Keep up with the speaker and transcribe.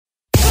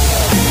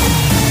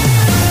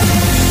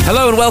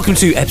Hello and welcome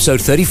to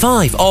episode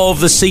 35 of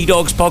the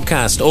Seadogs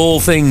podcast, all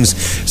things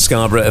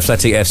Scarborough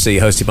Athletic FC,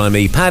 hosted by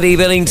me, Paddy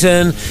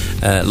Billington,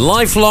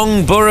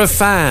 lifelong Boro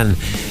fan.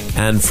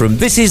 And from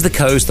This Is The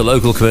Coast, the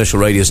local commercial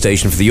radio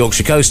station for the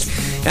Yorkshire Coast,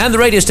 and the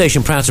radio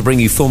station proud to bring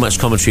you full match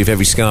commentary of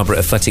every Scarborough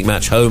Athletic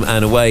match, home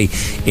and away,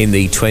 in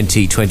the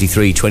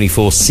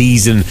 2023-24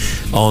 season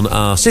on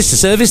our sister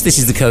service, This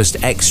Is The Coast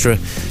Extra,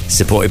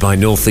 supported by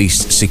North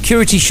East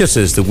Security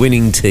Shutters, the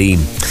winning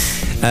team.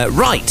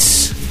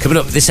 Right, coming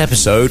up this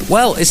episode,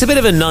 well, it's a bit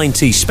of a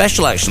 90s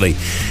special, actually,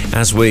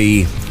 as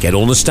we get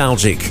all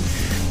nostalgic.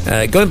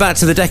 Going back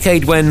to the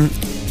decade when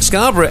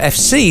Scarborough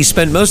FC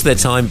spent most of their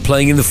time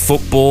playing in the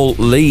Football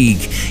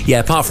League. Yeah,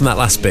 apart from that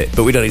last bit,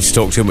 but we don't need to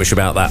talk too much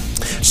about that.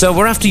 So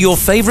we're after your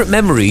favourite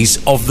memories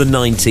of the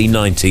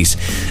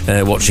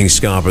 1990s watching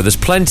Scarborough. There's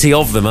plenty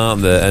of them,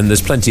 aren't there? And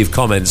there's plenty of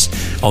comments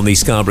on the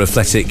Scarborough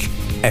Athletic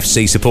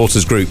FC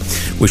supporters group,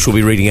 which we'll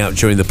be reading out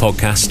during the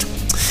podcast.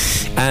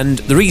 And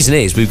the reason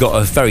is we've got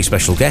a very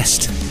special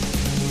guest.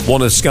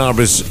 One of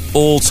Scarborough's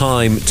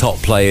all-time top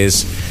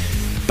players,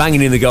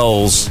 banging in the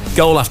goals,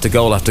 goal after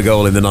goal after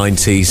goal in the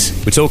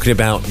 90s. We're talking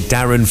about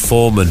Darren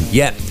Foreman.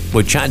 Yep,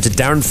 we're chatting to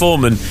Darren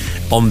Foreman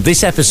on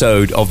this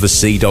episode of the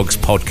Seadogs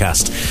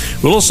podcast.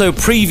 We'll also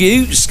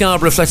preview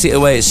Scarborough Athletic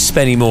away at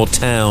Spennymoor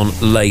Town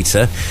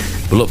later.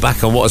 We'll look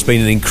back on what has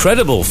been an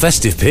incredible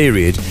festive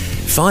period.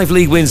 5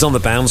 league wins on the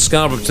bounce,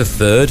 Scarborough up to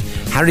third,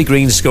 Harry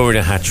Green scoring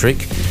a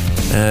hat-trick,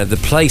 the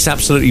place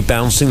absolutely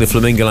bouncing, the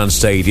Flamingoland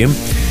Stadium.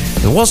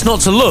 And what's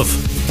not to love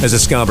as a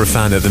Scarborough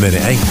fan at the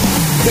minute, eh?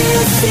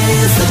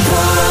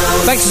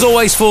 Thanks as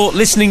always for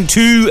listening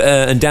to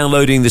and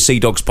downloading the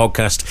Seadogs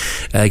podcast.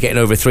 Getting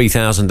over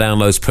 3,000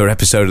 downloads per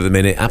episode at the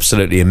minute.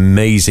 Absolutely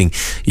amazing.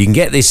 You can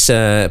get this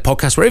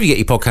podcast wherever you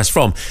get your podcast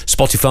from.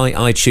 Spotify,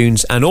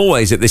 iTunes, and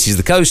always at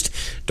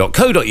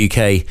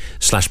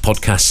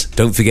thisisthecoast.co.uk/podcasts.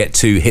 Don't forget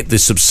to hit the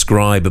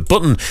subscribe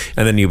button,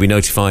 and then you'll be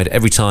notified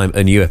every time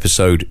a new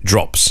episode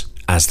drops,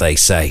 as they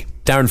say.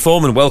 Darren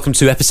Foreman, welcome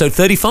to episode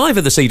 35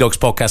 of the Seadogs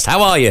podcast.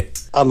 How are you?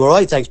 I'm all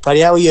right, thanks, Paddy.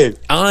 How are you?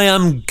 I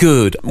am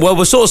good. Well,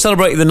 we're sort of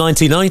celebrating the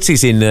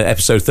 1990s in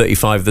episode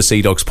 35 of the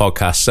Seadogs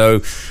podcast, so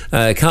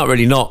can't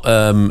really not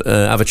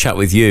have a chat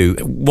with you.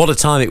 What a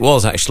time it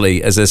was,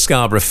 actually, as a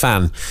Scarborough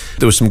fan.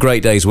 There were some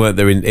great days, weren't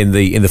there, in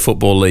the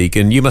Football League,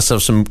 and you must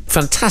have some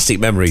fantastic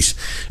memories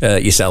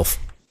yourself.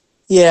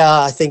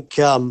 Yeah, I think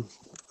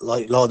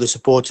like a lot of the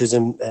supporters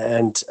and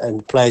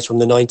players from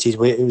the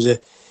 90s,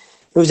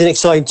 it was an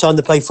exciting time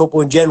to play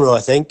football in general,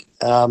 I think.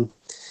 I'm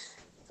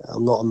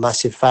not a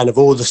massive fan of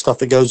all the stuff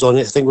that goes on.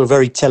 I think we're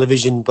very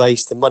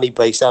television-based and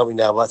money-based, aren't we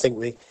now? But I think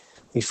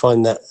we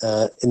find that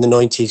in the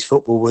 90s,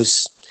 football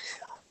was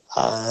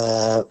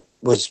the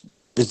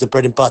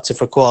bread and butter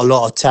for quite a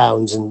lot of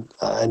towns, and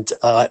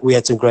we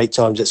had some great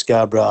times at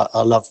Scarborough.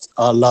 I loved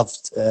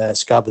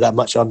Scarborough that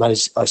much.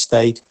 I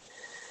stayed.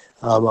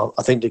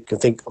 I think you can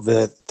think of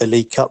the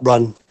League Cup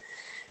run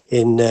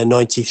in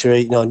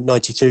 92,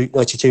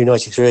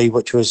 93,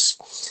 which was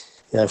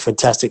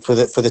fantastic for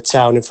the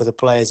town and for the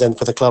players and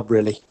for the club,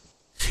 really.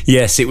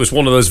 Yes, it was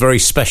one of those very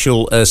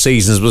special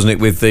seasons, wasn't it,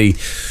 with the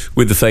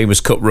famous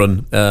cup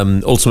run.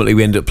 Ultimately,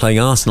 we ended up playing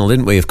Arsenal,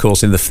 didn't we? Of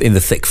course, in the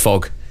thick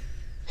fog.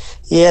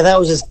 Yeah, that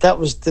was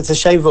the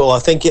shame of it all. I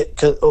think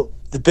the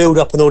build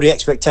up and all the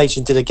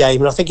expectation to the game,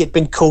 and I think it'd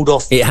been called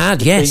off. It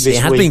had, yes, it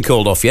had been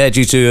called off,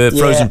 due to a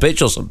frozen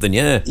pitch or something.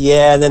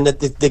 Yeah, and then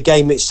the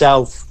game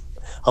itself,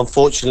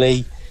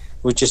 unfortunately,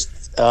 was just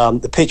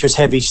the pitch was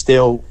heavy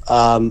still,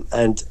 and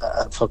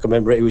if I can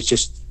remember, it was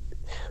just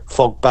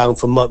fog bound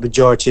for the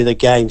majority of the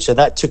game, so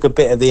that took a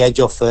bit of the edge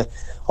off the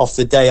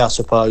day, I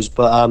suppose.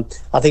 But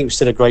I think it was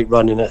still a great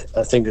run, and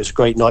I think it was a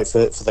great night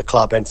for the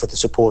club and for the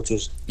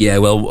supporters. Yeah,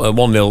 well, a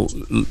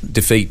 1-0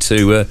 defeat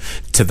to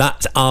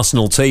that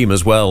Arsenal team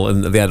as well,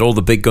 and they had all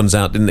the big guns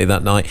out, didn't they,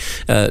 that night?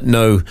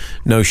 No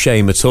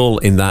shame at all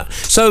in that.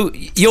 So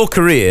your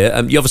career,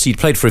 you obviously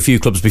played for a few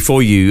clubs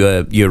before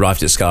you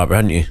arrived at Scarborough,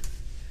 hadn't you?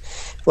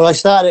 Well, I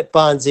started at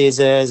Barnsley as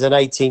an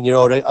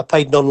 18-year-old. I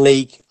played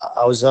non-league.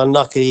 I was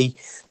unlucky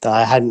that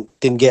I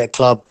didn't get a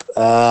club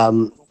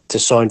to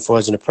sign for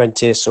as an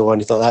apprentice or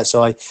anything like that.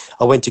 So I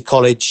went to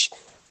college,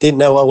 didn't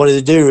know what I wanted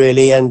to do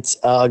really, and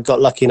I got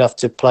lucky enough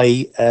to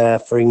play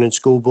for England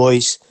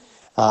schoolboys,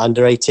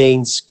 under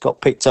 18s,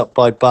 got picked up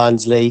by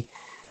Barnsley,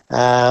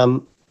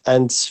 and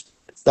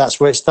that's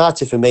where it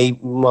started for me.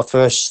 My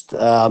first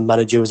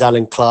manager was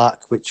Alan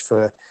Clark, which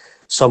for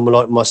someone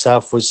like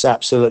myself was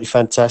absolutely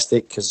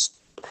fantastic because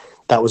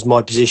that was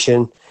my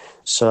position.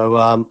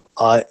 So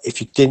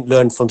if you didn't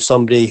learn from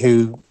somebody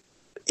who,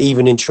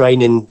 even in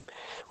training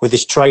with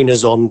his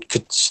trainers on,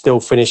 could still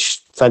finish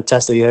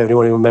fantastically.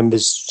 Anyone who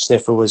remembers,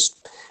 Sniffer was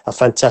a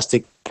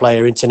fantastic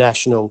player,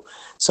 international.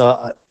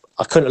 So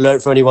I couldn't have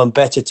learned from anyone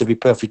better, to be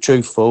perfectly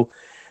truthful.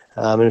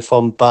 And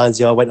from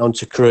Barnsley, I went on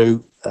to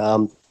Crewe.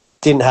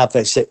 Didn't have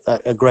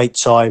a great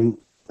time.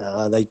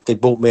 They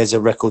bought me as a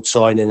record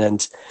signing,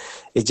 and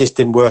it just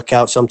didn't work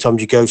out.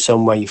 Sometimes you go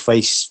somewhere, your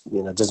face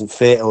doesn't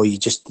fit, or you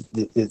just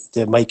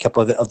the makeup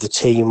of the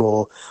team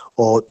or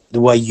the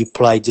way you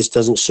play just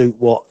doesn't suit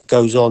what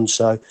goes on.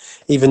 So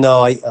even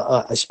though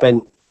I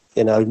spent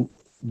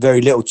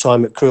very little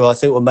time at Crewe, I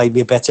think what made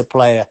me a better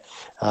player.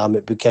 I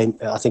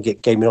think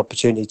it gave me an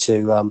opportunity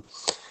to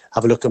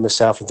have a look at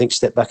myself and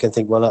step back and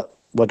think, well,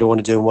 what do I want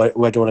to do and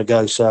where do I want to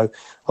go? So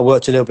I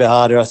worked a little bit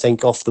harder, I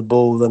think, off the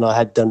ball than I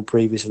had done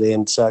previously.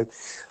 And so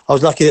I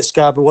was lucky that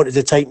Scarborough wanted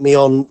to take me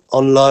on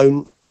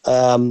loan.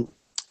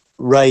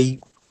 Ray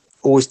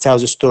always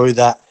tells a story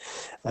that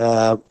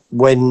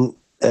when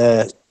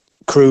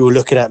Crewe were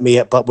looking at me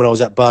when I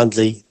was at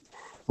Barnsley,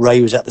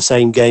 Ray was at the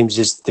same games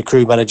as the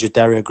Crewe manager,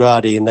 Dario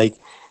Gradi, and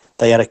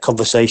they had a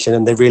conversation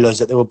and they realised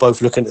that they were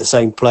both looking at the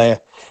same player.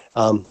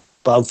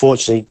 But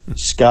unfortunately,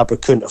 Scarborough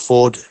couldn't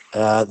afford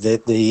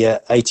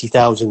the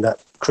 80,000 that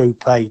Crewe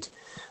paid.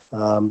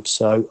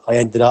 So I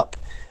ended up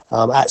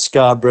at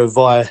Scarborough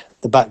via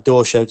the back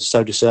door, so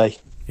to say.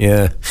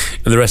 Yeah,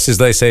 and the rest, as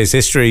they say, is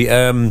history.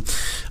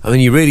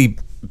 You really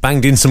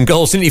banged in some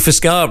goals, didn't you, for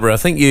Scarborough?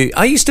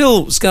 Are you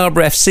still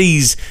Scarborough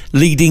FC's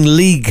leading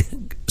league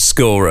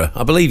scorer?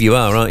 I believe you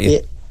are, aren't you?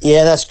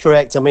 Yeah, that's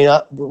correct. We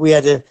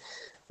had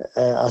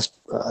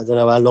I don't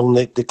know how long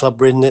the club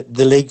were in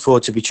the league for,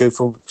 to be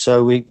truthful.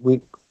 So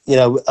we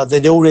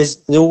they'd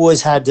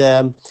always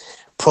had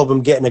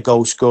problem getting a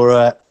goal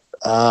scorer.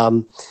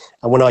 And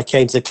when I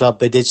came to the club,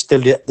 they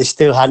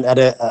still hadn't had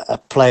a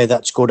player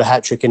that scored a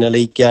hat trick in a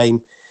league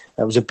game.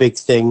 That was a big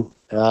thing,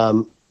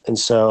 and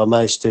so I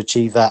managed to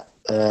achieve that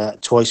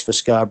twice for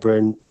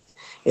Scarborough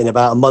in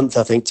about a month,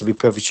 I think, to be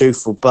perfectly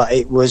truthful. But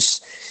it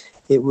was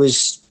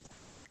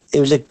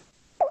a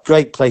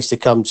great place to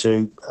come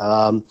to.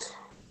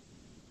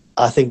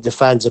 I think the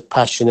fans are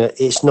passionate.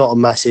 It's not a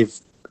massive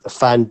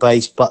fan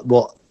base, but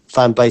what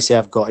fan base they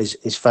have got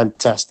is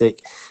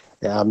fantastic.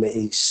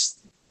 It's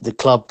the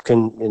club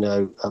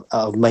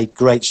have made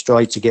great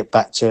strides to get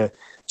back to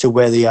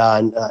where they are,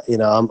 and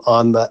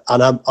I'm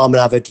an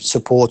avid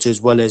supporter as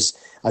well as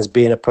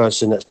being a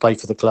person that's played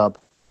for the club.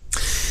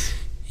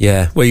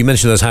 Yeah, well, you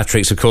mentioned those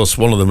hat-tricks. Of course,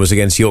 one of them was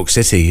against York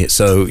City,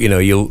 so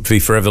you'll be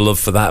forever loved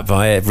for that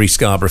by every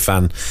Scarborough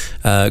fan.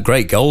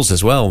 Great goals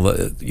as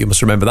well. You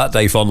must remember that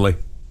day fondly.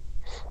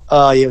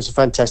 Yeah, it was a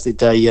fantastic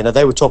day.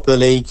 They were top of the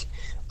league.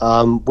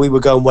 We were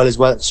going well as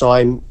well at the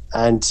time,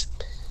 and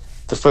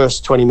the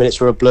first 20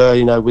 minutes were a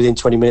blur. Within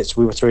 20 minutes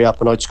we were 3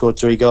 up, and I'd scored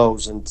 3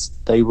 goals, and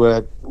they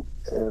were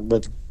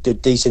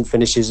decent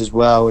finishes as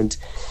well. And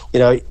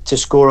to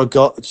score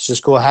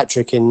a hat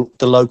trick in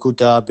the local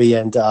derby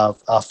and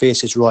our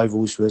fiercest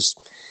rivals was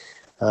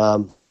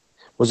a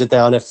day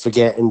I'll never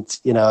forget. And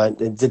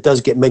it does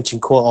get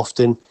mentioned quite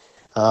often,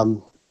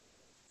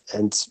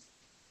 and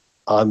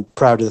I'm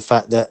proud of the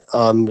fact that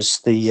I was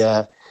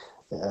the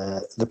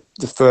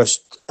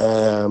first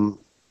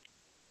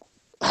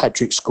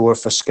hat-trick scorer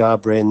for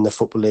Scarborough in the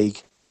Football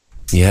League.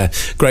 Yeah,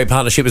 great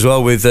partnership as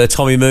well with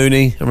Tommy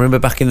Mooney, I remember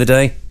back in the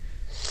day.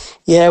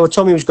 Yeah, well,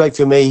 Tommy was great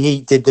for me.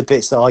 He did the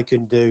bits that I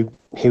couldn't do.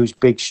 He was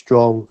big,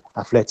 strong,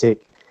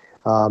 athletic,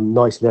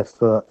 nice left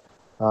foot.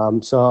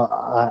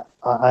 So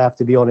I have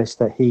to be honest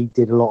that he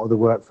did a lot of the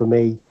work for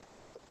me.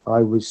 I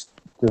was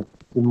the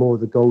more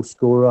the goal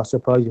scorer, I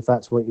suppose, if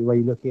that's what way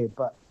you look at it.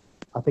 But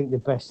I think the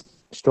best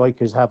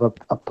strikers have a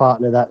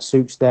partner that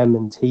suits them,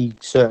 and he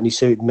certainly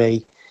suited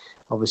me.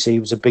 Obviously, it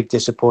was a big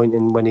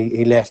disappointment when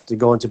he left to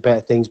go on to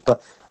better things,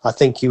 but I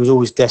think he was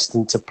always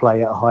destined to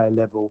play at a higher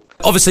level.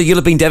 Obviously, you'll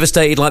have been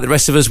devastated like the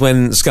rest of us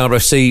when Scarborough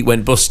FC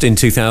went bust in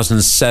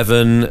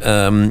 2007,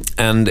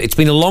 and it's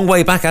been a long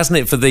way back, hasn't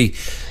it, for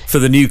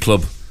the new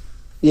club?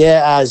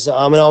 Yeah, I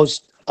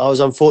was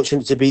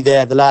unfortunate to be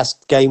there the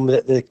last game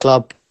that the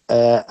club,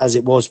 as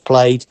it was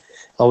played.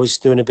 I was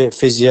doing a bit of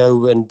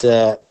physio and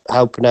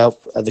helping out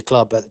at the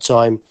club at the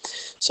time,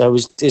 so it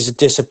was a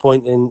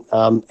disappointing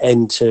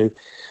end to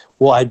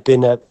what had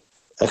been a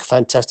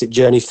fantastic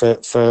journey for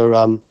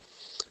the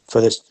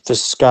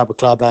Scarborough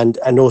club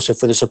and also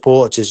for the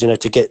supporters.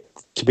 To get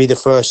to be the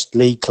first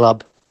league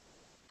club,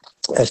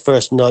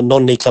 first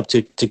non-league club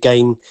to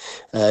gain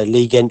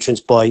league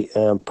entrance by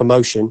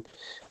promotion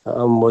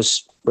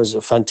was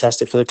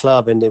fantastic for the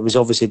club, and it was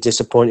obviously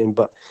disappointing.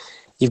 But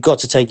you've got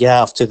to take your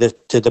hat off to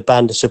the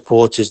band of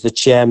supporters, the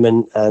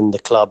chairman and the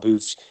club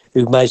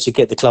who've managed to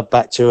get the club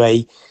back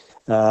to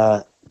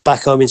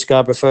back home in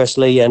Scarborough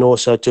firstly, and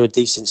also to a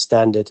decent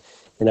standard.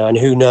 And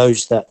who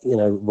knows that,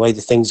 the way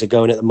the things are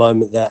going at the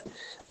moment, that,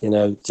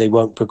 they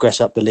won't progress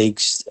up the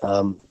leagues.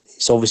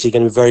 It's obviously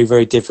going to be very,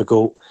 very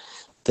difficult.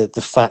 The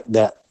fact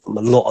that a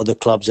lot of the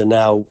clubs are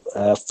now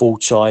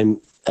full-time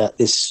at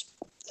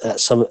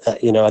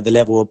the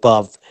level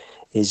above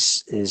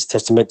is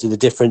testament to the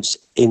difference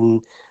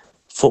in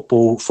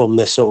football from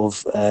the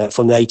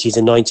from the 80s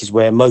and 90s,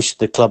 where most of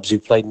the clubs who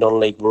played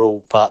non-league were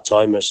all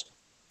part-timers.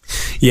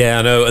 Yeah,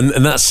 I know,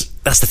 and that's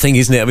the thing,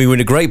 isn't it? I mean, we're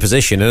in a great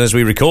position, and as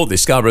we record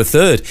this, Scarborough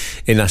third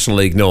in National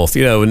League North,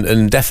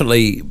 and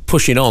definitely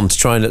pushing on to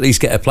try and at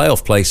least get a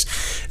playoff place.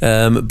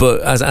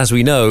 But as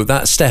we know,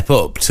 that step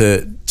up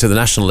to the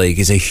National League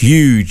is a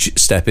huge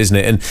step, isn't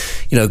it? And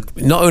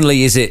not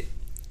only is it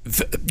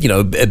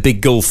a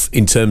big gulf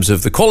in terms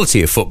of the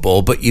quality of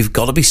football, but you've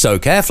got to be so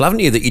careful, haven't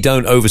you, that you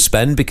don't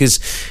overspend, because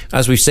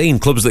as we've seen,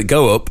 clubs that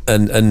go up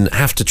and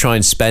have to try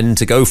and spend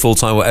to go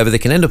full-time, whatever, they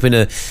can end up in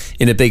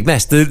a big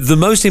mess. The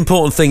most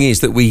important thing is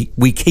that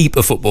we keep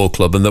a football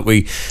club, and that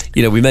we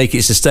make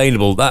it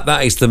sustainable.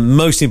 That is the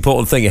most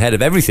important thing ahead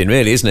of everything,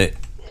 really, isn't it?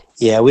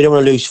 Yeah, we don't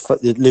want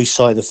to lose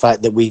sight of the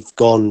fact that we've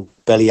gone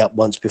belly up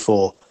once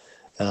before.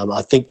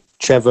 I think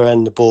Trevor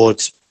and the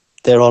board,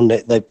 they're on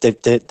it.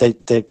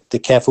 They're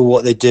careful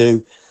what they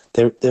do.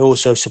 They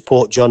also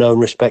support Jono in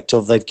respect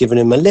of they've given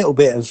him a little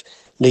bit of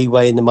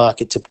leeway in the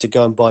market to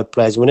go and buy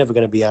players. We're never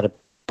going to be able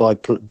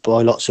to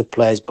buy lots of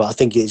players, but I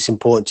think it's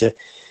important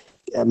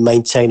to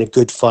maintain a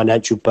good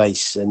financial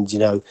base. And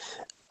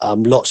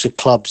lots of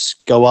clubs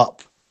go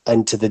up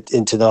into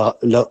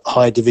the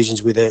higher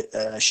divisions with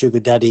a sugar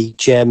daddy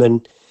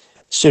chairman.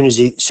 As soon as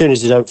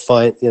they don't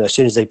find, as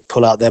soon as they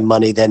pull out their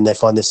money, then they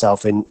find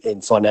themselves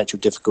in financial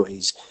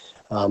difficulties.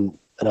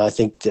 And I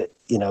think that,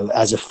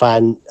 as a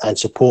fan and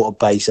supporter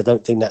base, I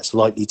don't think that's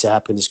likely to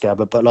happen to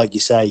Scarborough. But like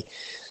you say,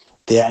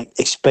 the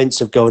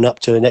expense of going up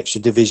to an extra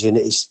division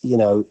is,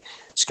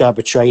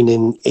 Scarborough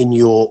training in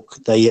York.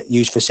 They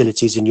use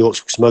facilities in York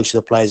because most of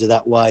the players are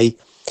that way.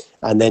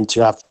 And then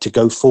to have to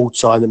go full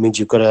time, that means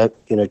you've got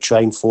to,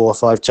 train 4 or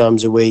 5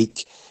 times a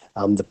week.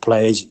 The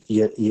players,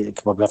 you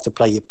probably have to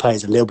pay your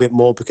players a little bit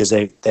more because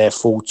they're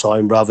full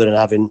time rather than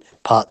having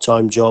part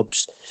time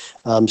jobs.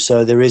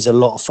 So there is a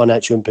lot of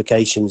financial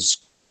implications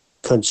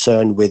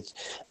concerned with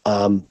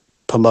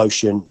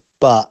promotion.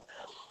 But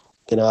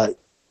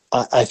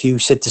if you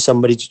said to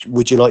somebody,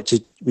 would you like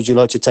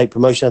to take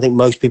promotion? I think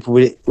most people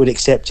would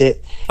accept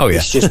it. Oh yeah.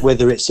 It's just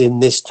whether it's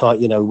in this type,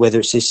 whether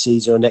it's this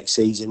season or next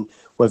season,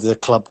 whether the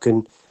club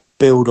can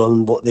build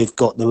on what they've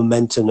got, the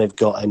momentum they've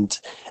got, and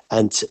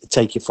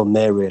take it from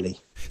there, really.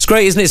 It's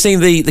great, isn't it,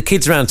 seeing the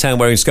kids around town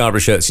wearing Scarborough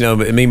shirts? Me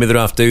and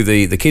Mitheraf do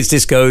the kids'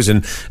 discos,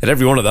 and at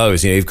every one of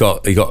those, you've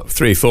got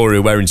 3 or 4 who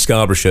are wearing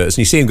Scarborough shirts, and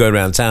you see them going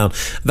around town.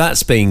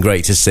 That's been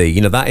great to see.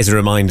 That is a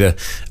reminder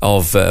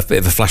of a bit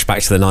of a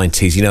flashback to the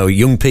 90s.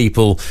 Young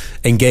people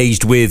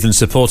engaged with and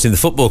supporting the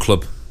football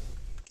club.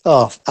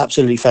 Oh,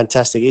 absolutely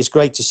fantastic. It's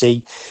great to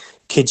see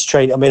kids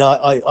train. I mean,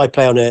 I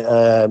play on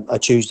a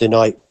Tuesday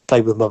night,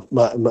 play with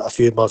a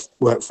few of my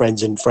work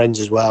friends and friends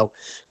as well,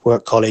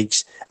 work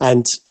colleagues,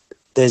 and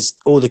there's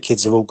all the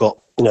kids have all got,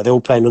 they're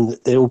all playing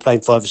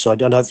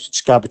 5-a-side. I know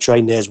Scarborough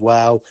train there as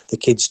well. The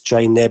kids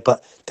train there,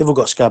 but they've all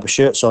got Scarborough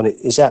shirts on.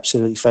 It's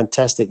absolutely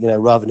fantastic,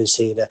 rather than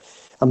seeing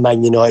a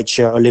Man United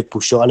shirt or a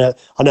Liverpool shirt.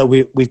 I know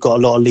we've got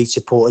a lot of Leeds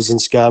supporters in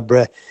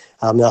Scarborough.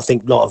 I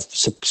think a lot of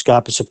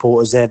Scarborough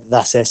supporters there,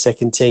 that's their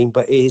second team,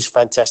 but it is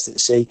fantastic to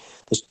see.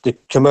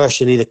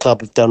 Commercially, the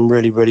club have done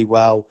really, really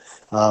well.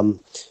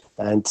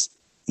 And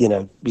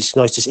it's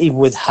nice to see, even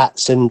with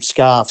hats and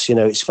scarves,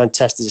 it's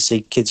fantastic to see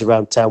kids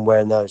around town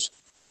wearing those.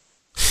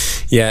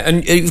 Yeah,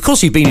 and of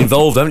course you've been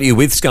involved, haven't you,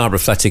 with Scarborough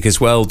Athletic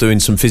as well, doing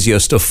some physio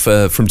stuff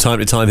from time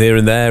to time here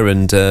and there,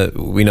 and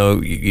we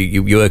know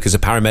you work as a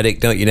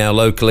paramedic, don't you, now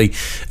locally?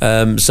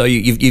 So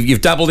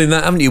you've dabbled in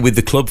that, haven't you, with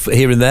the club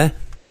here and there?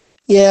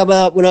 Yeah,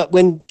 well,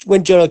 when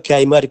Jono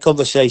came, I had a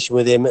conversation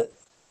with him.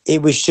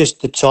 It was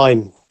just the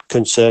time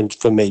concerned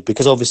for me,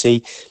 because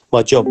obviously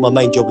my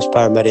main job was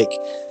paramedic.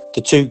 The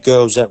 2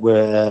 girls that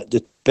were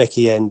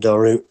Becky and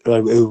who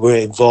were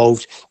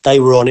involved, they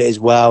were on it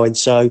as well, and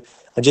so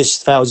I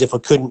just felt as if I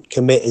couldn't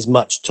commit as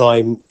much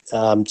time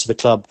to the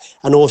club.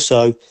 And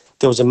also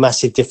there was a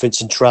massive difference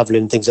in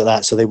travelling and things like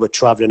that. So they were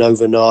travelling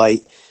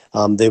overnight.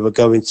 They were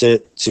going to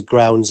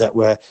grounds that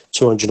were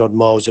 200 odd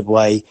miles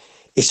away.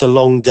 It's a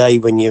long day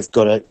when you've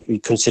got to,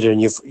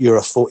 considering it's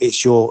your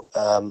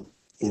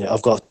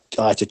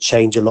I had to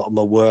change a lot of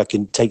my work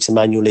and take some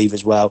annual leave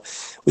as well,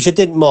 which I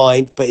didn't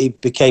mind, but it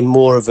became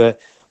more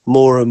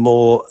and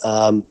more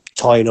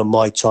tying on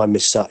my time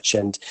as such.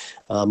 And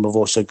I've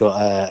also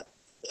got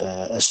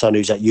a son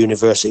who's at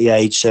university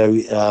age, so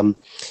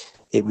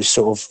it was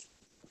sort of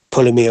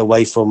pulling me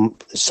away from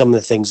some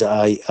of the things that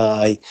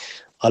I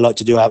like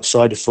to do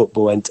outside of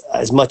football. And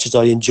as much as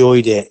I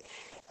enjoyed it,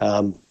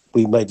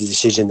 we made the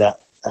decision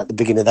that at the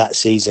beginning of that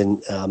season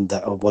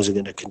that I wasn't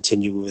going to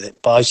continue with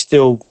it. But I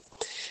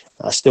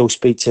still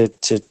speak to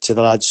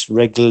the lads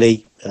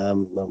regularly.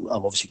 I'm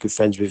obviously good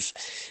friends with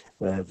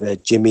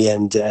Jimmy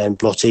and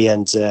Blotty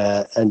and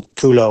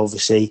Kulo,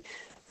 obviously,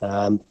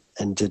 and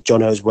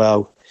Jono as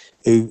well,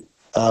 who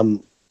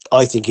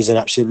I think is an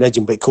absolute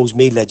legend, but it calls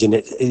me legend.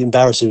 It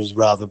embarrasses me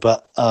rather,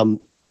 but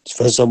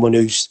for someone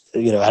who's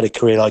had a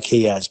career like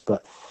he has.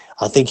 But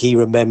I think he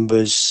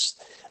remembers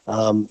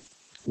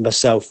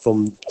myself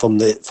from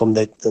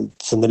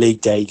the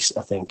league days,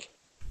 I think.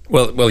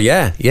 Well,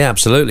 yeah,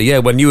 absolutely, yeah.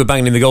 When you were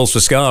banging the goals for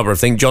Scarborough, I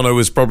think Jono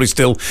was probably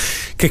still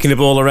kicking the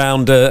ball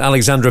around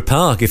Alexandra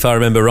Park, if I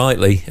remember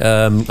rightly.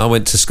 I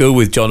went to school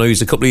with Jono,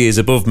 who's a couple of years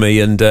above me,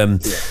 and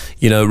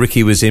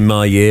Ricky was in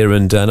my year,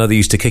 and I know they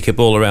used to kick a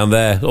ball around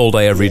there all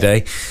day, every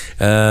day.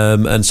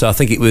 And so I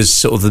think it was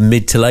sort of the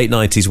mid to late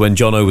 90s when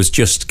Jono was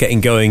just getting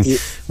going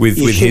with his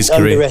career. You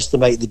shouldn't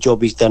underestimate the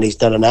job he's done. He's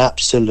done an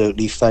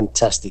absolutely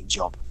fantastic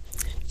job.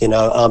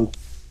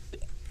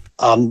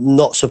 I'm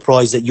not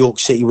surprised that York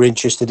City were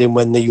interested in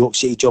when the York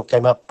City job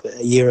came up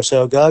a year or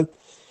so ago.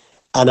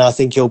 And I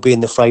think he'll be in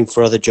the frame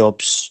for other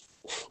jobs.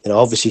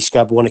 Obviously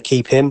Scarborough want to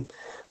keep him.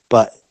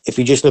 But if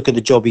you just look at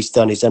the job he's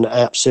done an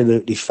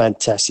absolutely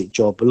fantastic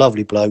job. A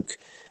lovely bloke.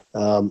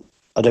 I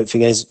don't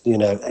think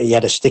he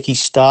had a sticky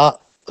start.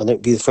 I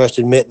think be the first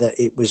to admit that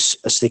it was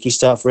a sticky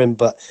start for him.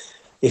 But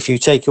if you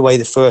take away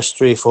the first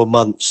 3 or 4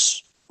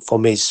 months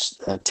from his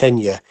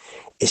tenure,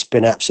 it's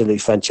been absolutely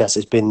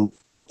fantastic. It's been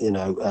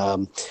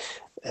a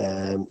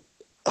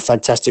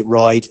fantastic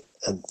ride.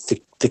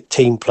 The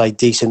team played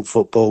decent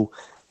football.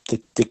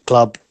 The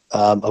club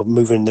are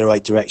moving in the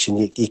right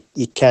direction.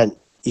 You can't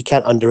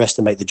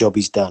underestimate the job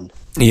he's done.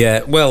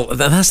 Yeah, well,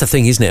 that's the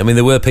thing, isn't it? I mean,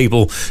 there were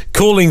people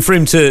calling for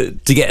him to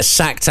get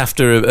sacked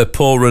after a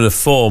poor run of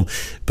form,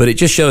 but it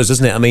just shows,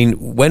 doesn't it? I mean,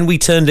 when we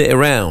turned it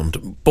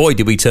around, boy,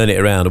 did we turn it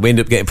around, and we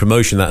ended up getting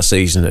promotion that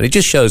season. And it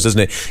just shows, doesn't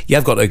it? You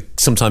have got to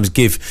sometimes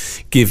give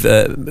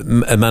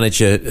a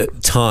manager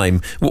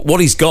time.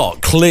 What he's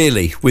got,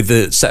 clearly, with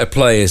the set of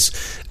players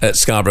at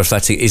Scarborough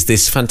Athletic is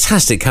this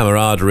fantastic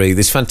camaraderie,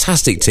 this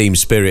fantastic team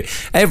spirit.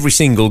 Every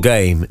single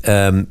game,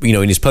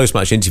 in his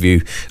post-match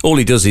interview, all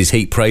he does is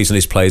heap praise on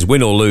his players,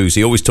 win or lose.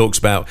 He always talks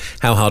about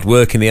how hard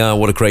working they are,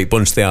 what a great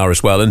bunch they are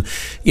as well. And,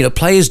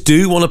 players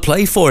do want to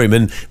play for him.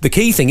 And the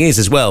key thing is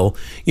as well,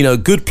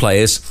 good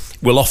players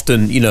will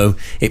often,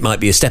 it might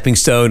be a stepping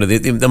stone, or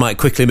they might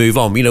quickly move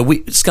on.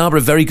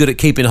 Scarborough are very good at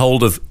keeping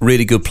hold of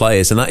really good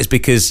players, and that is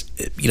because,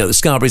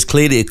 Scarborough is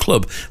clearly a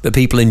club that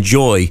people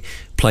enjoy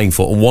playing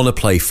for and want to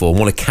play for and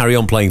want to carry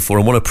on playing for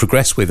and want to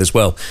progress with as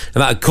well.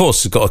 And that, of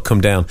course, has got to come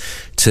down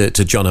to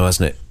Jono,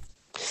 hasn't it?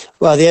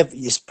 Well,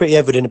 it's pretty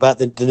evident about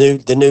the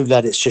new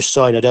lad that's just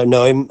signed. I don't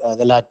know him,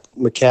 the lad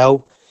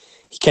Mikel.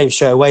 He came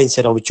straight away and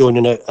said, "I was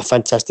joining a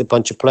fantastic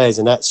bunch of players,"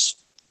 and that's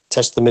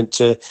testament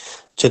to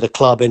the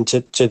club and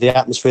to the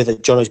atmosphere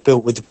that Jono's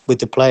built with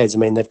the players. I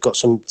mean, they've got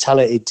some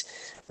talented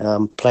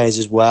players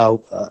as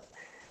well.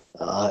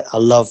 I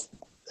love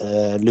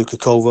Luca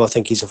Colville. I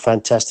think he's a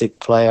fantastic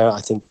player.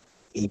 I think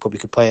he probably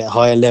could play at a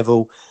higher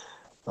level.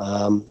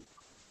 And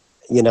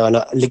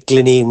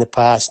Glennie in the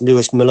past,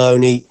 Lewis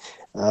Maloney.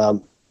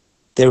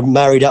 They're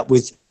married up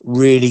with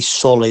really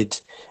solid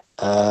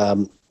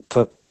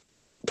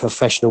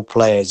professional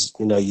players.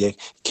 Your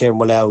Kieran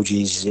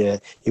Walalgis,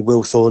 your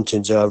Will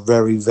Thorntons are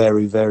very,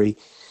 very, very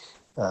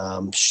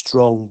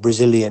strong,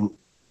 resilient,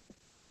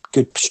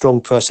 good,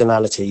 strong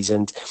personalities,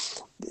 and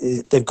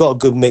they've got a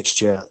good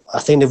mixture.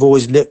 I think they've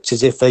always looked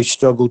as if they've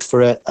struggled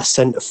for a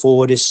centre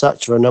forward as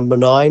such, or a number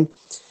 9.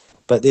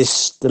 But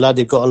the lad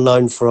they've got on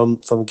loan from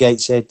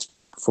Gateshead,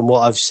 from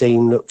what I've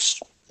seen, looks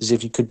as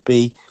if he could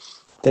be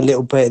the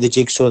little bit of the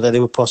jigsaw that they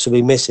were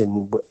possibly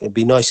missing. It'd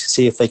be nice to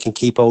see if they can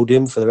keep hold of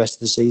him for the rest of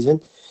the season.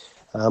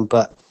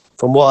 But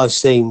from what I've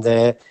seen,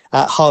 they're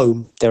at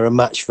home, they're a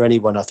match for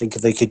anyone. I think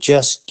if they could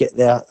just get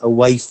their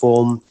away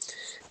form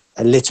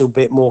a little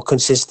bit more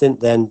consistent,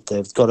 then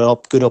they've got a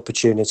good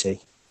opportunity.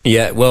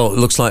 Yeah, well, it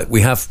looks like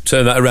we have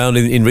turned that around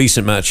in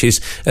recent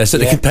matches,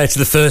 certainly compared to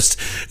the first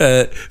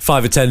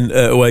 5 or 10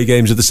 away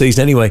games of the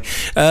season anyway.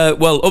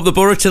 Well, up the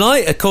Boro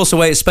tonight, of course,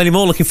 away at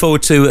Spennymoor. Looking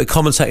forward to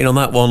commentating on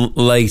that one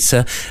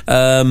later.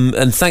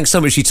 And thanks so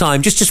much for your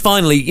time. Just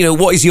finally,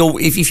 what is your,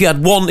 if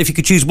you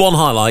could choose one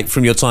highlight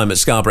from your time at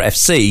Scarborough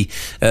FC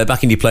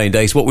back in your playing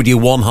days, what would your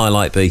one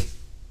highlight be?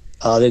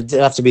 It'd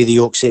have to be the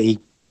York City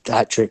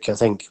hat-trick, I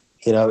think.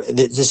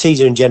 The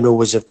season in general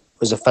was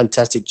a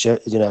fantastic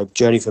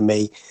journey for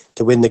me.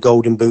 To win the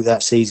Golden Boot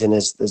that season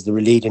as the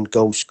leading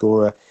goal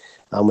scorer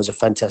was a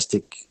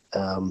fantastic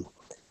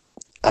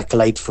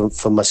accolade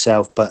for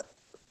myself. But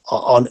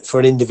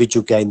for an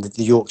individual game,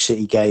 the York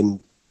City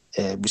game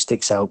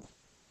sticks out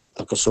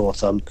like a sore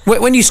thumb.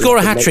 When you score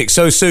a hat-trick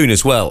so soon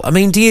as well, I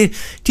mean, do you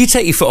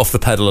take your foot off the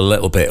pedal a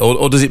little bit,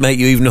 or does it make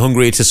you even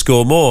hungrier to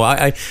score more?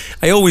 I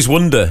always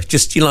wonder,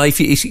 just, do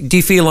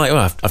you feel like,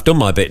 I've done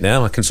my bit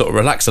now, I can sort of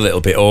relax a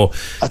little bit, or...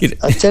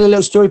 I'll tell a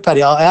little story,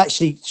 Paddy. I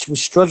actually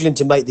was struggling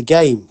to make the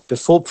game.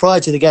 Prior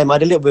to the game, I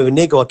had a little bit of a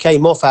niggle. I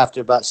came off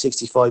after about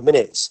 65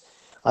 minutes.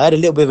 I had a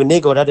little bit of a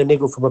niggle. I'd had a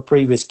niggle from a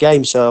previous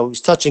game, so I was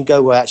touch and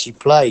go where I actually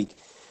played.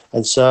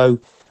 And so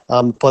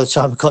by the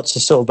time I got to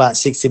sort of about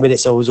 60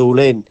 minutes, I was all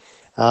in.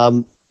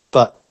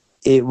 But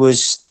it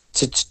was,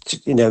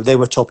 they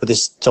were top of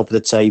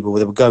the table.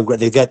 They were going great.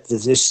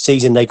 This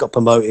season they got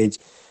promoted,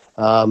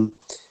 and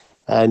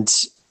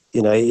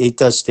it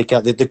does stick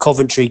out. The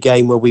Coventry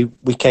game where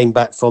we came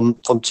back from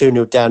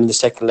 2-0 down in the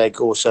second leg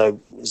also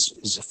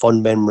is a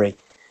fond memory.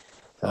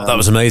 That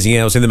was amazing.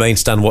 Yeah, I was in the main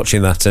stand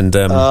watching that, and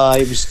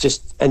it was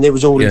just, and it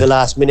was all in the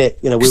last minute.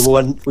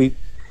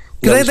 We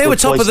Because they were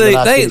top of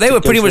the. They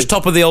were pretty much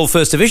top of the old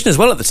First Division as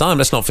well at the time.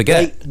 Let's not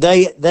forget.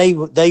 They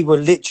were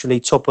literally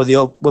top of the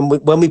old.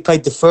 When we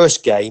played the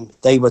first game,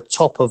 they were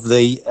top of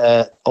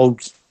the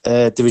old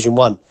Division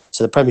 1.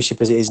 So the Premiership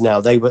as it is now,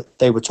 they were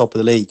top of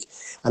the league,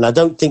 and I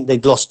don't think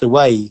they'd lost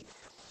away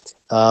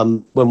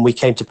when we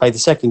came to play the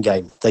second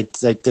game.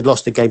 They'd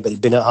lost the game, but they'd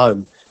been at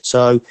home.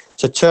 So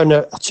to turn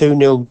a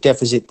 2-0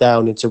 deficit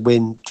down and to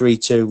win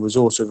 3-2 was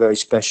also very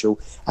special,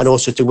 and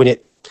also to win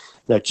it,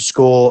 to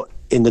score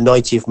in the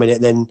 90th minute,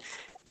 and then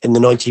in the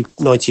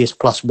 90th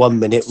plus 1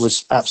 minute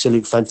was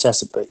absolutely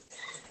fantastic.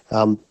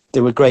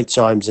 They were great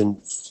times and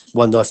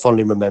one that I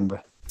fondly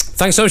remember.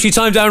 Thanks so much for your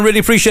time, Darren. Really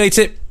appreciate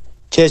it.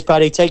 Cheers,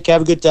 Paddy. Take care.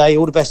 Have a good day.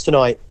 All the best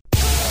tonight.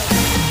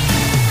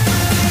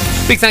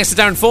 Big thanks to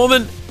Darren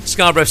Foreman,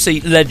 Scarborough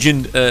FC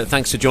legend.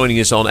 Thanks for joining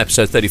us on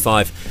episode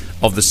 35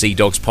 of the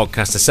Seadogs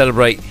podcast. To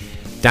celebrate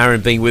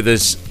Darren being with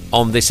us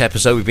on this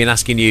episode, we've been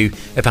asking you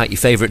about your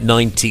favourite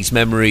 90s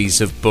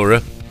memories of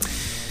Boro.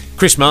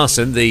 Chris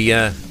Marson,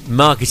 the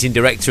marketing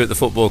director at the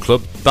football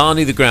club,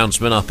 Barney the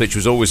groundsman, our pitch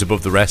was always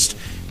above the rest.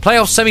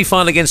 Playoff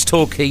semi-final against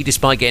Torquay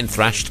despite getting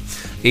thrashed.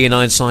 Ian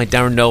Ironside,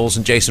 Darren Knowles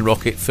and Jason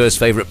Rocket, first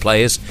favourite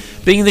players.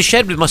 Being in the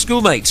shed with my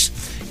schoolmates.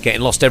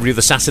 Getting lost every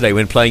other Saturday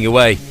when playing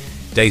away.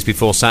 Days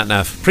before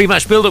sat-nav.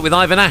 Pre-match build-up with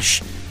Ivan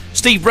Ash.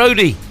 Steve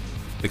Brodie.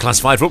 The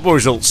classified football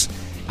results.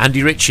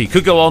 Andy Ritchie.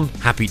 Could go on.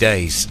 Happy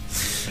days.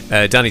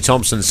 Danny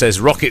Thompson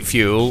says Rocket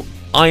Fuel,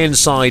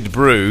 Ironside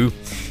Brew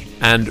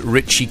and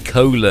Ritchie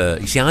Cola.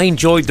 You see, I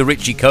enjoyed the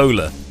Ritchie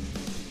Cola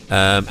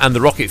and the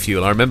Rocket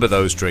Fuel. I remember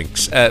those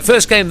drinks.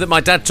 First game that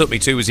my dad took me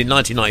to was in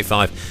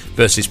 1995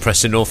 versus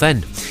Preston North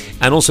End,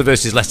 and also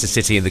versus Leicester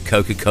City in the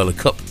Coca-Cola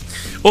Cup.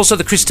 Also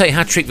the Chris Tate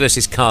hat-trick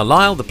versus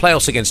Carlisle, the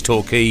playoffs against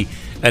Torquay,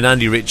 and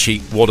Andy Ritchie,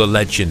 what a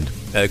legend.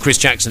 Chris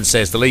Jackson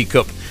says the League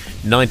Cup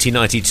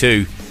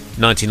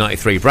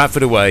 1992-1993,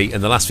 Bradford away,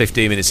 and the last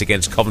 15 minutes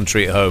against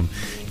Coventry at home.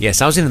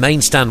 Yes, I was in the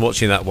main stand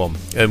watching that one,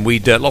 and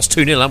we'd lost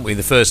 2-0, hadn't we, in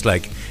the first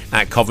leg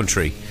at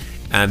Coventry,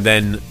 and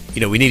then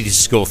we needed to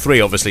score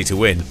 3 obviously to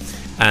win,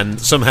 and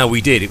somehow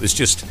we did. It was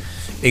just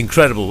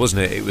incredible,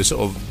 wasn't it? It was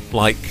sort of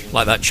like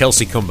that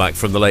Chelsea comeback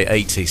from the late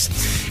 80s.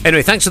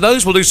 Anyway, thanks for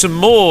those. We'll do some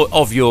more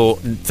of your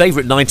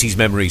favourite 90s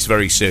memories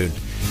very soon,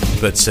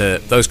 but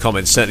those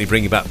comments certainly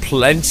bring back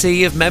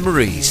plenty of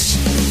memories.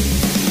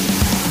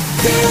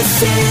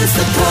 This is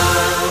the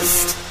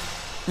Post.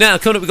 Now,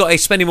 coming up, we've got a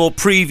Spennymoor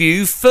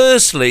preview.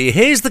 Firstly,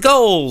 here's the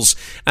goals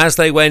as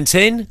they went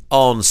in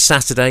on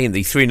Saturday in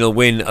the 3-0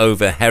 win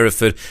over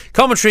Hereford.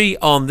 Commentary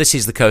on This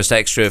Is the Coast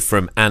Extra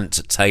from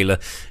Ant Taylor.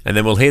 And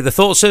then we'll hear the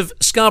thoughts of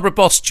Scarborough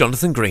boss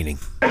Jono Greening.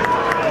 Harry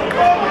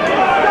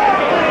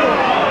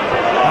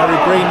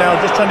Green now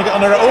just trying to get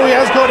on there. Oh, he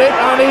has got it,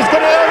 and he's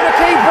got it over the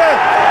keeper.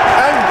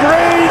 And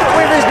Green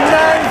with his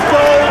 9th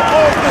goal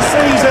of the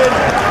season.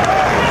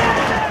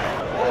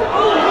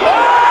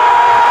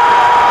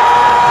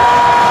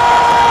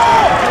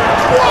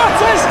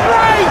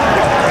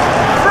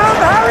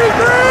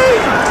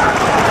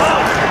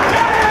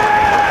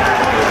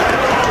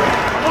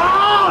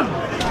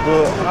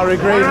 Harry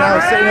Green now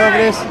sitting over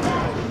this,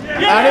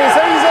 and it's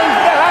easy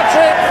for the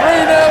hat-trick,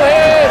 3-0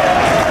 here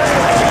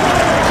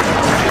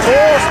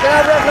for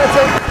Scarborough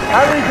Athletic.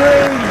 Harry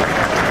Green,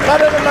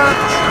 man of the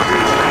match.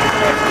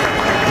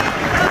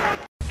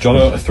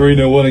 Jono, a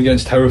 3-0 win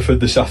against Hereford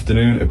this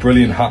afternoon, a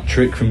brilliant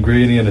hat-trick from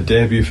Greeny and a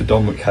debut for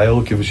Don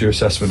McHale. Give us your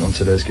assessment on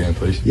today's game,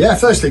 please. Yeah,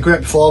 firstly,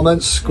 great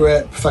performance,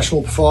 great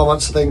professional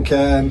performance. I think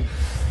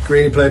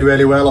Greeny played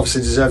really well,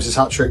 obviously deserves his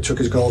hat-trick, took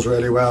his goals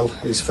really well.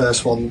 His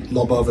first one,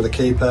 lob over the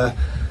keeper.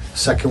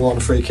 Second one,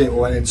 free kick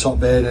went in top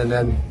bin, and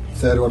then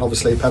third one,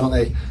 obviously,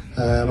 penalty.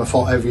 I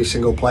thought every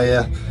single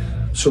player,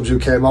 subs who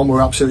came on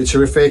were absolutely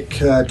terrific.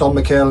 Don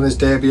McHale in his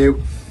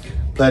debut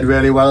played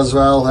really well as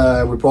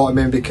well. We brought him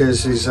in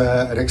because he's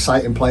an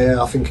exciting player.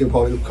 I think he'll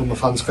probably become a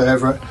fan's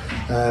favourite.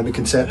 He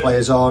can take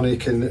players on, he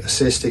can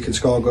assist, he can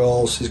score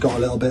goals. He's got a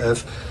little bit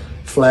of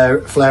flair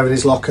in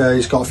his locker.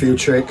 He's got a few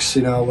tricks.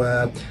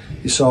 You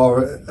saw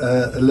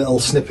a little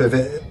snip of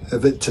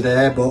it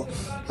today, but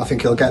I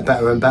think he'll get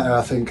better and better.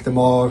 I think the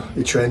more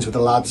he trains with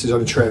the lads, he's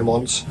only trained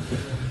once,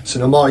 so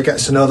the more he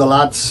gets to know the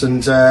lads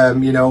and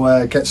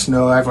gets to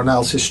know everyone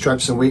else's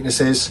strengths and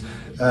weaknesses,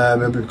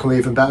 it'll become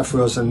even better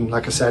for us. And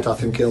like I said, I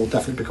think he'll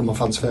definitely become a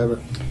fan's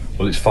favourite.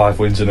 Well, it's 5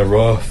 wins in a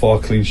row, 4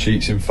 clean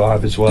sheets in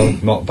 5 as well.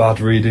 Not bad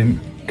reading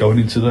going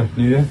into the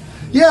new year.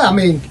 Yeah, I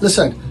mean,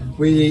 listen,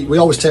 we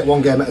always take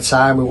one game at a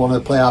time. We want to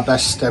play our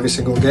best every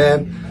single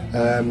game.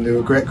 They're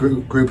a great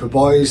group of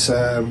boys,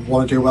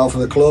 want to do well for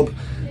the club.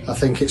 I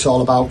think it's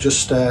all about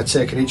just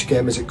taking each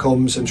game as it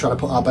comes and trying to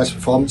put our best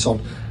performance on.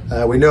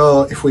 We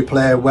know if we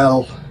play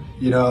well,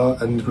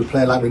 and we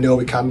play like we know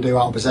we can do,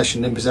 out of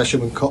possession, in possession,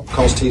 we can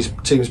cause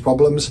teams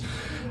problems.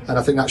 And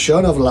I think that's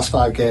shown over the last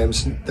 5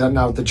 games.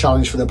 Now the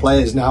challenge for the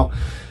players now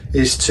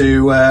is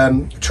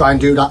to try and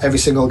do that every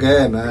single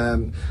game.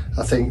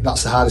 I think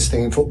that's the hardest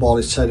thing in football,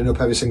 is turning up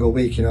every single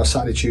week,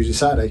 Saturday, Tuesday,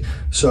 Saturday.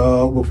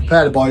 So we'll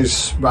prepare the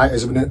boys right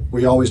as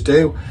we always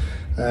do.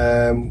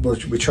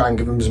 We try and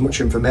give them as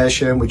much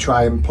information. We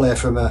try and play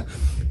from a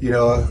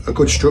a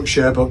good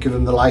structure, but give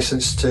them the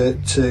licence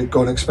to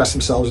go and express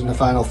themselves in the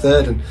final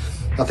third. And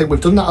I think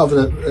we've done that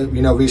over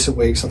the recent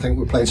weeks. I think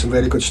we're playing some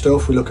really good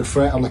stuff. We look a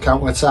threat on the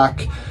counter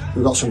attack.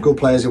 We've got some good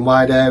players in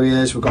wide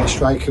areas. We've got a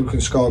striker who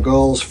can score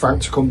goals.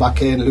 Frank to come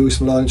back in.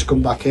 Lewis Malone to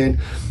come back in.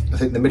 I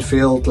think the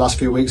midfield the last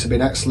few weeks have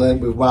been excellent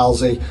with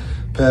Walsey,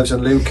 Purves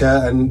and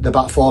Luca, and the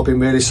back four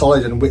been really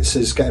solid, and Witts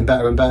is getting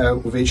better and better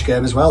with each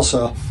game as well.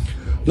 So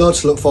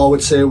loads to look forward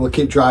to. We'll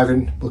keep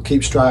driving. We'll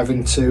keep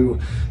striving to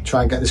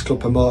try and get this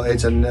club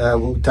promoted, and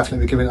we'll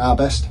definitely be giving it our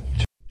best.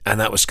 And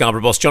that was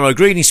Scarborough boss Jono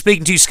Greening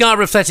speaking to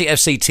Scarborough Athletic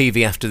FC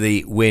TV after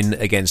the win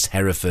against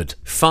Hereford.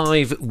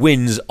 5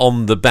 wins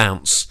on the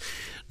bounce.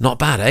 Not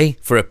bad, eh?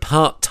 For a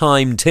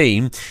part-time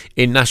team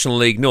in National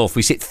League North.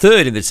 We sit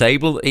 3rd in the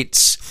table.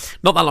 It's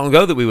not that long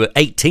ago that we were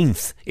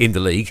 18th in the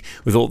league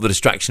with all the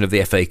distraction of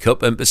the FA Cup.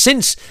 But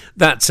since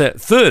that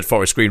 3rd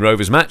Forest Green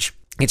Rovers match,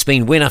 it's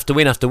been win after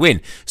win after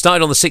win.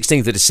 Started on the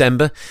 16th of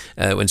December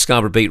when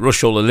Scarborough beat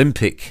Rushall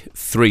Olympic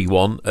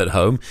 3-1 at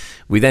home.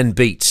 We then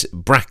beat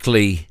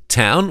Brackley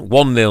Town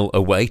 1-0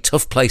 away.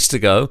 Tough place to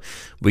go.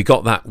 We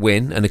got that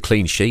win and a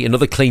clean sheet.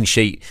 Another clean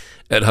sheet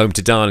at home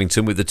to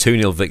Darlington with the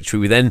 2-0 victory.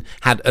 We then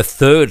had a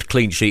 3rd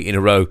clean sheet in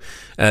a row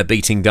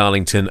beating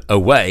Darlington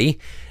away.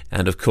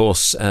 And of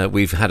course,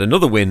 we've had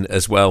another win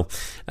as well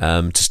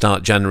to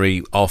start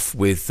January off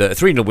with a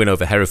 3-0 win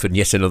over Hereford and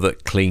yet another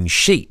clean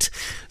sheet.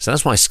 So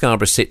that's why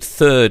Scarborough sit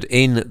 3rd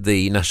in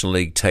the National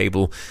League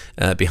table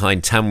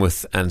behind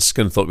Tamworth and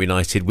Scunthorpe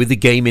United with the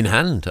game in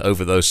hand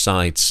over those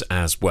sides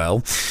as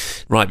well.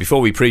 Right,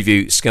 before we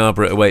preview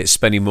Scarborough away at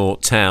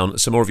Spennymoor Town,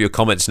 some more of your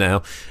comments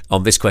now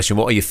on this question.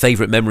 What are your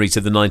favourite memories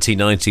of the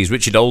 1990s?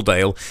 Richard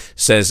Oldale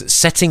says,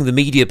 setting the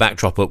media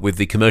backdrop up with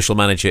the commercial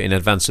manager in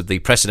advance of the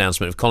press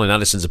announcement of Colin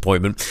Addison's appointment.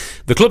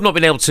 The club not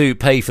been able to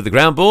pay for the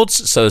ground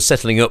boards, so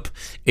settling up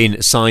in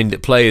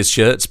signed players'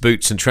 shirts,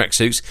 boots and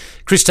tracksuits.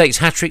 Chris Tate's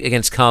hat-trick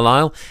against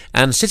Carlisle,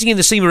 and sitting in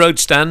the Seymour Road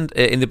stand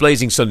in the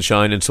blazing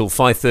sunshine until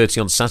 5:30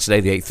 on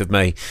Saturday the 8th of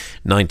May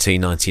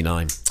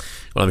 1999.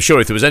 Well, I'm sure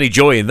if there was any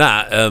joy in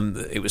that,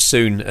 it was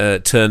soon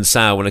turned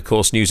sour when, of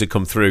course, news had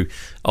come through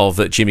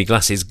of Jimmy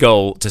Glass's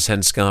goal to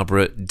send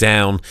Scarborough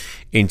down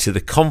into the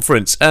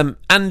conference.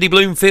 Andy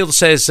Bloomfield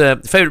says,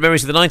 favourite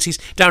memories of the 90s?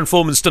 Darren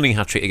Foreman's stunning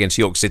hat-trick against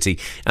York City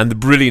and the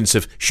brilliance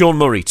of Sean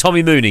Murray,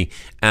 Tommy Mooney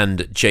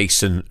and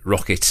Jason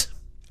Rockett.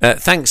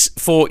 Thanks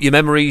for your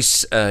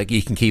memories.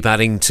 You can keep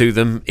adding to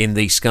them in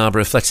the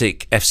Scarborough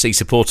Athletic FC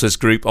supporters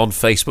group on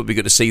Facebook. We're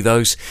good to see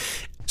those.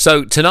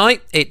 So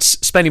tonight, it's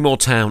Spennymoor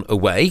Town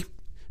away.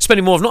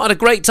 Spennymoor have not had a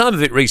great time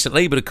of it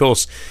recently, but of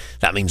course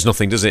that means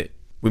nothing, does it?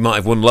 We might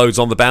have won loads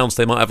on the bounce,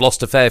 they might have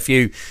lost a fair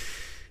few,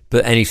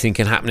 but anything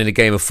can happen in a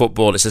game of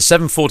football. It's a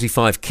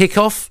 7:45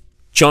 kickoff.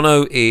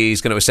 Jono is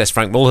going to assess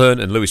Frank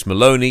Mulhern and Lewis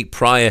Maloney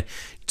prior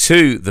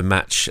to the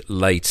match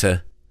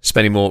later.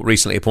 Spennymoor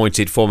recently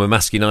appointed former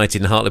Mask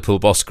United and Hartlepool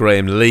boss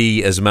Graham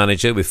Lee as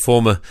manager, with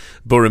former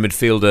Boro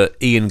midfielder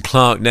Ian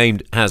Clark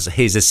named as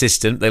his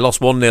assistant. They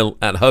lost 1-0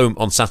 at home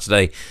on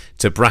Saturday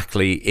to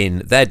Brackley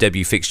in their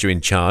debut fixture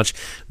in charge.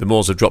 The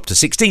Moors have dropped to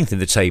 16th in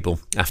the table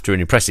after an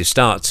impressive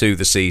start to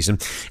the season.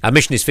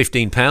 Admission is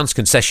 £15,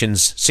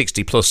 concessions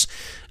 60 plus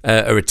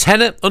are a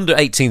tenner, under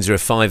 18s are a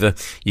fiver.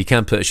 You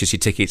can purchase your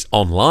tickets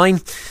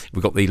online.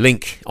 We've got the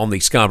link on the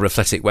Scarborough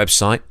Athletic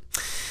website.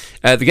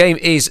 The game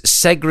is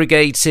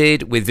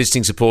segregated, with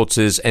visiting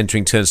supporters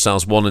entering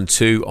turnstiles 1 and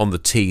 2 on the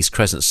Tees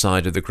Crescent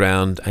side of the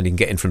ground, and you can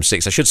get in from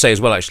 6. I should say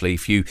as well, actually,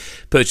 if you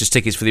purchase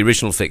tickets for the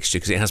original fixture,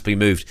 because it has been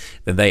moved,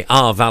 then they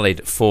are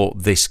valid for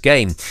this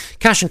game.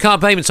 Cash and card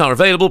payments are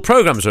available.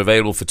 Programmes are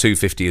available for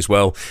 £2.50 as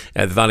well.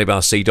 The Valley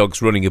Bar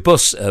Seadogs running a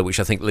bus,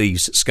 which I think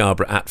leaves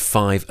Scarborough at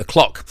 5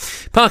 o'clock.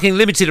 Parking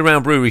limited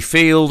around Brewery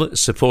Field.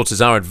 Supporters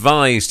are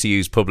advised to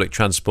use public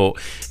transport,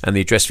 and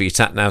the address for your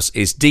TATNAVs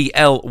is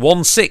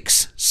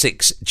DL166JN.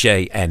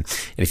 And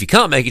if you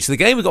can't make it to the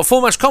game, we've got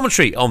full match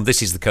commentary on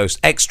This Is The Coast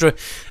Extra.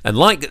 And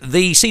like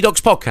the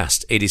Seadogs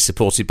podcast, it is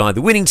supported by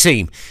the winning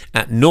team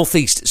at North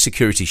East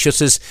Security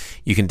Shutters.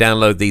 You can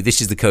download the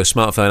This Is The Coast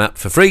smartphone app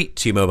for free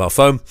to your mobile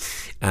phone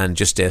and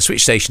just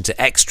switch station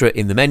to Extra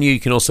in the menu. You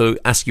can also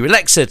ask your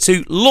Alexa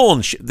to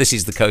launch This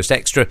Is The Coast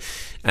Extra,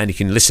 and you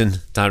can listen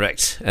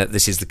direct at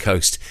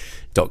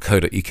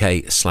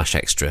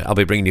thisisthecoast.co.uk/extra. I'll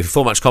be bringing you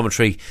full match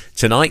commentary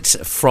tonight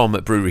from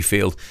Brewery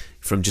Field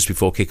from just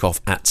before kick-off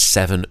at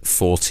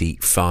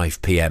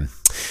 7:45pm.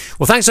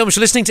 Well, thanks so much for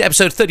listening to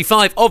episode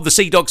 35 of the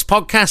Seadogs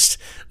podcast.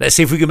 Let's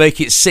see if we can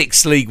make it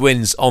 6 league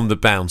wins on the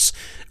bounce,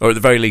 or at the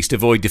very least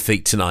avoid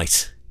defeat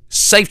tonight.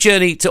 Safe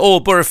journey to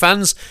all Boro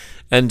fans,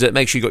 and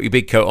make sure you got your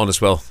big coat on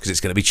as well, because it's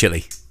going to be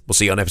chilly. We'll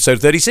see you on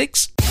episode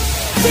 36.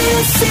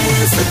 This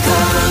is the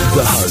Coast.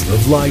 The home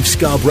of live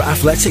Scarborough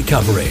athletic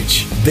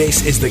coverage.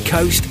 This is the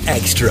Coast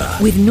Extra.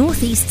 With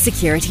North East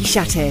Security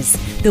Shutters,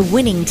 the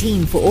winning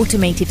team for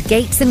automated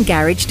gates and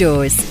garage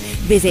doors.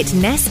 Visit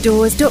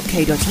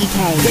nestdoors.co.uk.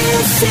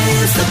 This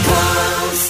is the Coast.